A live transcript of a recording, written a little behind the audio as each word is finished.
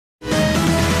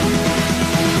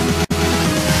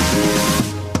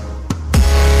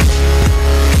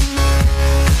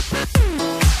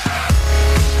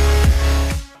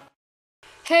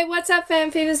Hey, what's up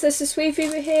fan feeders, this is Sweet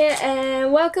Fever here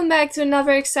and welcome back to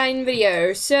another exciting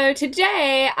video. So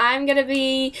today I'm gonna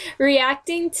be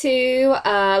reacting to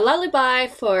Lullaby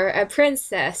for a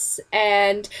Princess,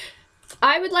 and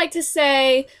I would like to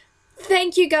say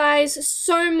thank you guys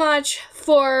so much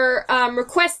for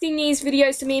requesting these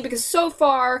videos to me, because so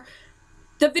far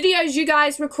the videos you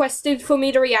guys requested for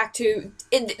me to react to,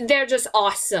 they're just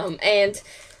awesome, and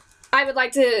I would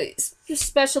like to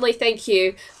especially thank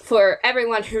you for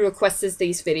everyone who requests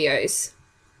these videos.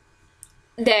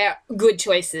 They're good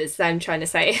choices, I'm trying to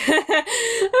say.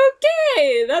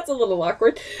 Okay, that's a little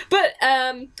awkward. But,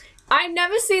 I've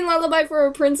never seen Lullaby for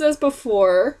a Princess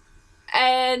before,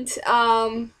 and,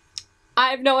 I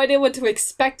have no idea what to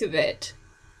expect of it.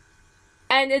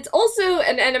 And it's also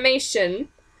an animation,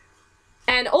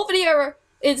 and all video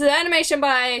is an animation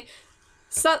by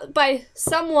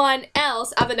someone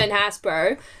else other than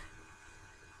Hasbro,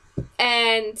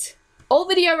 and all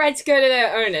video rights go to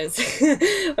their owners.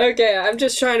 Okay, I'm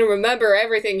just trying to remember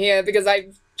everything here because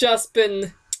I've just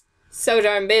been so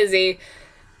darn busy.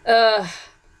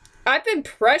 I've been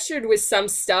pressured with some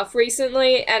stuff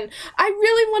recently, and I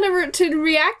really wanted to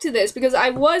react to this because I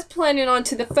was planning on,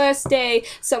 to the first day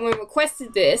someone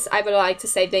requested this. I would like to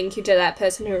say thank you to that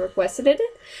person who requested it.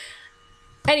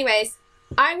 Anyways,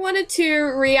 I wanted to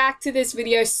react to this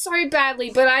video so badly,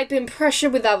 but I've been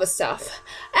pressured with other stuff.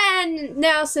 And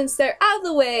now, since they're out of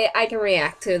the way, I can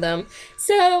react to them.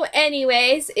 So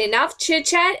anyways, enough chit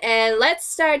chat, and let's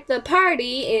start the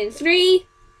party in 3,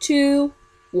 2,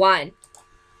 1.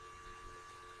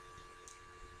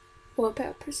 Whoop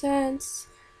presents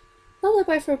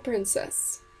Lullaby for a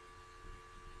Princess.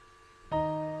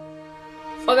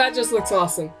 Oh, that just looks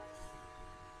awesome.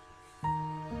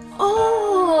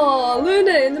 Oh,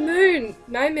 Luna in the moon.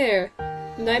 Nightmare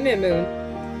moon.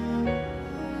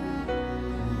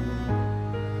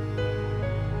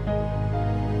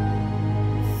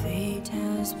 Fate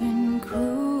has been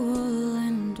cruel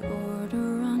and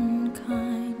order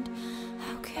unkind.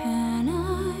 How can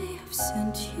I have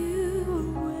sent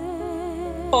you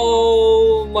away?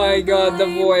 Oh my god, the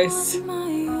voice.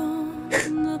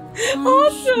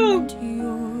 Awesome.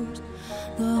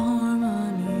 The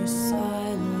harmony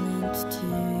silent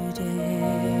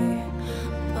today,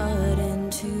 but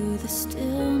into the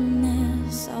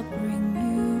stillness I'll bring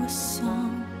you a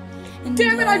song.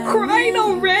 Damn it, I'm crying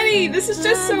already! This is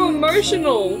just so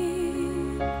emotional.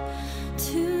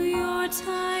 To your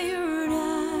tired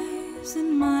eyes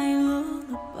and my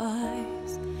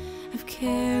lullabies, I've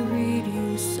carried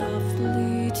you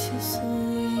softly to sleep.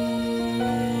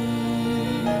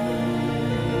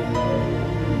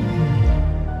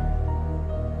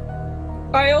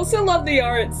 I also love the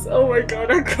arts. Oh my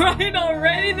god, I'm crying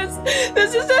already. This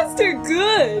is just too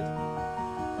good.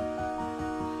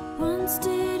 Once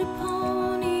did a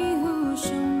pony who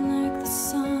shone like the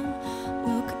sun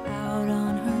look out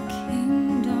on her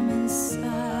kingdom and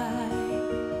sigh.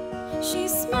 She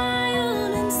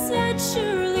smiled and said,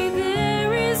 surely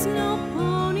there is no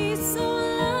pony so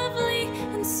lovely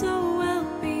and so well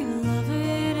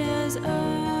beloved as I.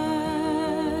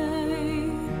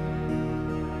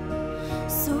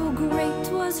 So great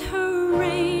was her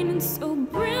reign and so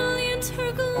brilliant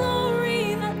her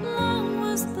glory that long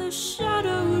was the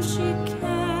shadow she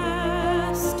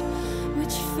cast,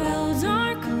 which fell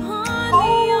dark upon the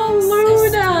young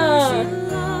sister she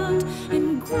loved,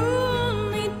 and grew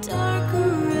only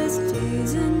darker as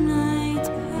days and night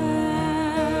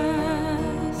passed.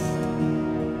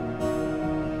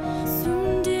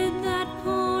 Soon did that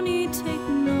pony take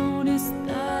notice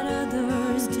that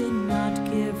others did not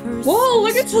give her. Whoa,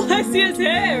 look at Celestia's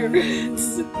hair!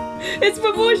 It's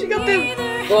before she got the...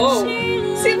 Whoa.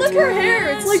 See, look her hair!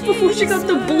 It's like before she got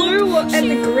the blue and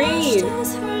the green.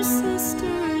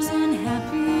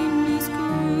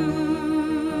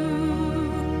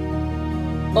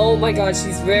 Oh my god,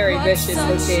 she's very vicious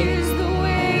looking.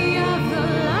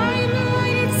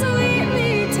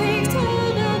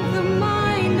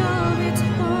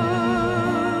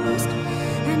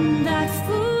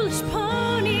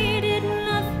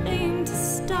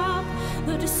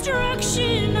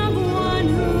 Destruction of one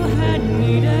who had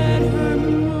needed her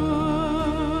most.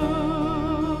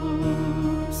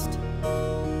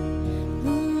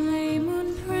 Lullaby,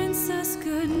 moon princess,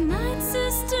 good night,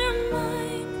 sister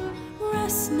mine.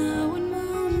 Rest now in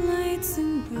moonlight's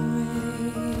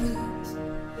embrace.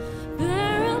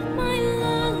 Bear up my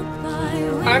lullaby.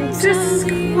 I'm just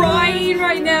crying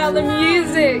right now, the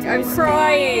music! I'm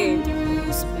crying!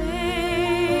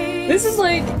 This is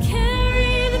like...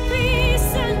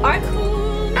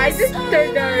 I just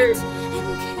don't know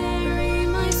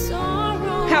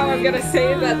how I'm gonna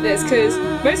say about this, because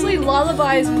mostly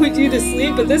lullabies put you to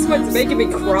sleep, but this one's making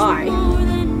me cry.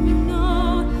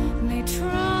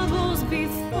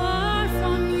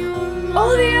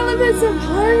 All the elements of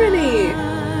harmony!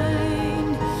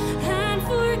 And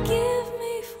forgive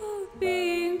me for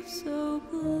being so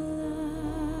blind.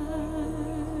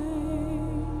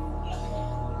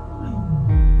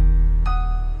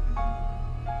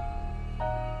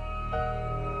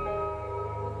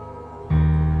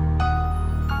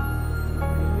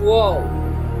 Whoa.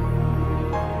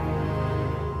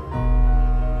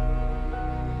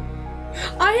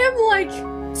 I am like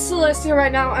Celestia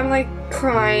right now. I'm like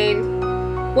crying.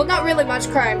 Well, not really much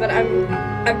crying, but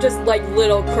I'm just like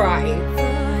little crying. The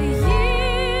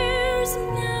years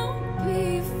now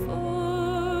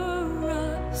before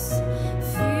us,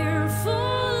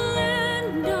 fearful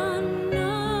and unknown.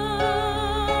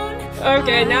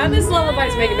 Okay, now this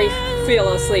lullaby's making me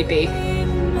feel sleepy.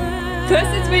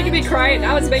 First it's making me cry, and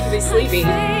now it's making me sleepy.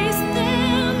 Face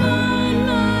them on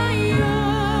my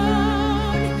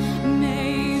own.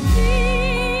 May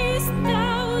these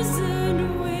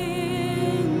thousand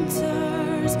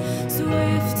winters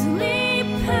swiftly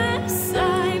pass,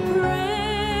 I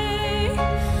pray.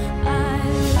 I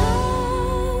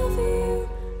love you,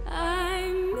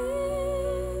 I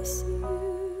miss you.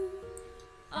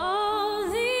 All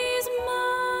these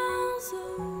miles away.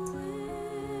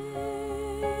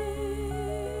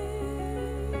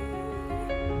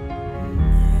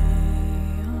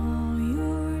 May all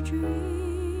your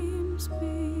dreams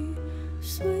be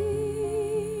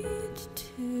sweet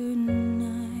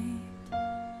tonight.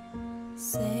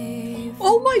 Safe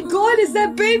Oh my god, is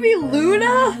that baby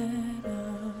Luna?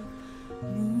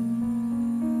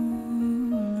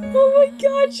 Oh my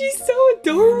god, she's so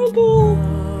adorable.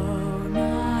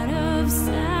 not of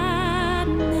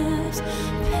sadness,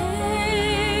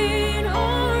 pain,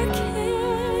 or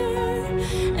care.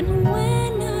 And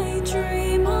when I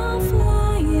dream, I'll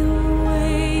fly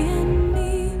away and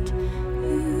meet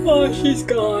you. Oh, she's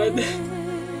gone. there.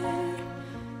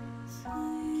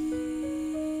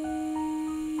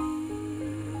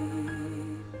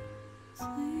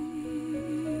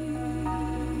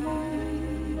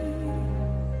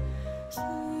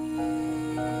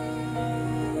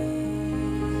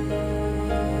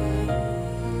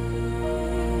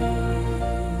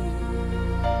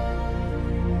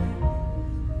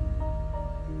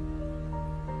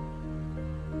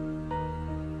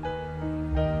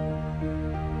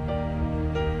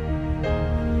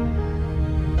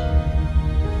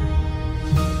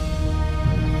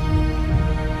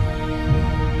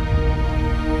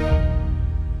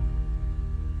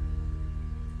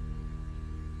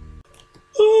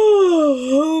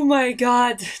 Oh my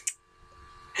god.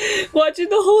 Watching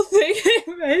the whole thing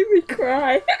it made me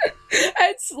cry.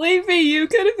 And sleepy, you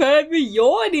could have heard me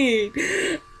yawning.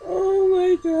 Oh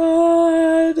my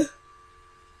god.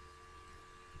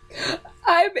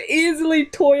 I'm easily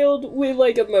toiled with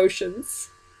like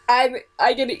emotions. I'm like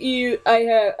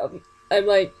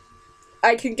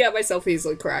I can get myself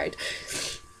easily cried.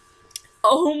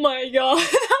 Oh my god,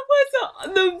 that was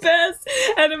the best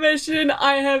animation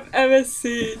I have ever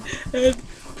seen. And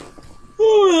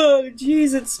oh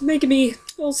jeez, it's making me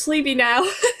all sleepy now.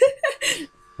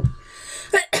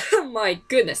 My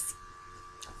goodness.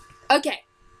 Okay,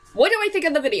 what do I think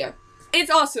of the video? It's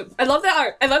awesome. I love the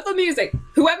art. I love the music.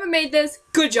 Whoever made this,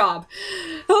 good job.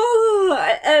 Oh,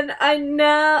 and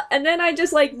then I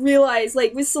just like realized,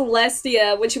 like with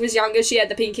Celestia, when she was younger, she had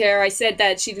the pink hair. I said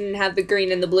that she didn't have the green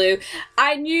and the blue.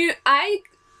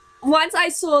 Once I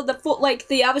saw the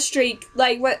the other streak,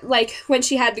 like when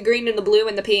she had the green and the blue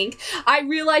and the pink, I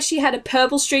realized she had a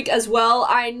purple streak as well.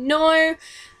 I know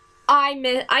I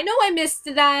missed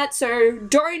that, so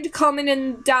don't comment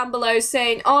in down below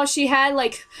saying, oh, she had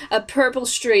like a purple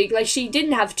streak, like she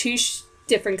didn't have two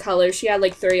different colors, she had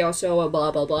like 3 or so, or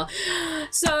blah blah blah.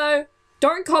 So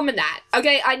don't comment that,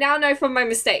 okay? I now know from my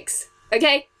mistakes,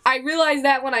 okay? I realized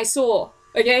that when I saw,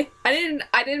 okay? I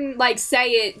didn't like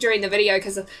say it during the video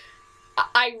because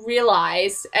I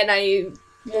realized, and I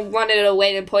wanted to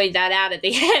wait and point that out at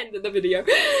the end of the video.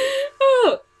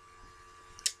 Oh.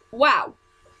 Wow.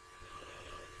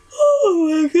 Oh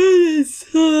my goodness,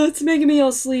 it's making me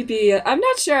all sleepy. I'm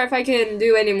not sure if I can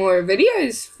do any more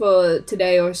videos for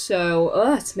today or so.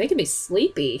 It's making me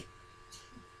sleepy.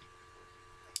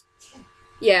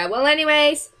 Yeah, well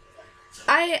anyways,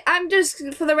 I'm just,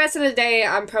 for the rest of the day,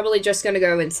 I'm probably just gonna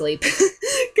go and sleep. Because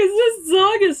this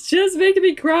song is just making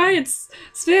me cry, it's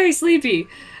very sleepy.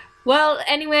 Well,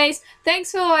 anyways,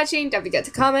 thanks for watching, don't forget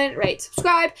to comment, rate,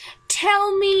 subscribe,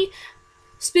 tell me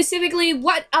specifically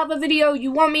what other video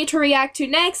you want me to react to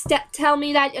next, tell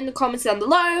me that in the comments down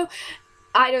below.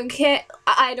 I don't care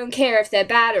if they're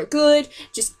bad or good.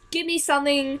 Just give me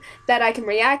something that I can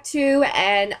react to,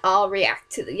 and I'll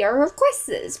react to your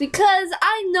requests. Because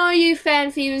I know you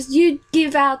fan viewers, you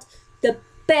give out the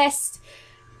best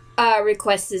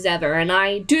requests ever, and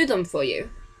I do them for you.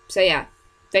 So yeah,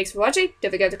 thanks for watching.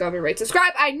 Don't forget to comment, rate,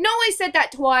 subscribe. I know I said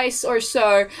that twice or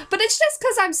so, but it's just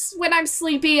because when I'm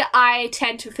sleepy, I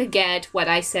tend to forget what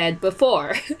I said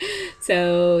before.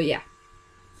 So yeah.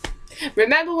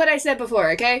 Remember what I said before,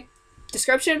 okay?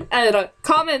 Description and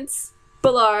comments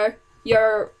below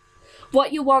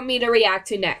what you want me to react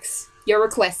to next. Your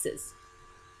requests.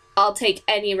 I'll take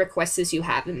any requests you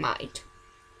have in mind.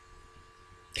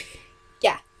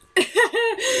 Yeah.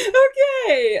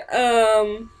 Okay.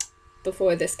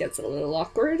 Before this gets a little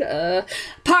awkward,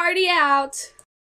 party out.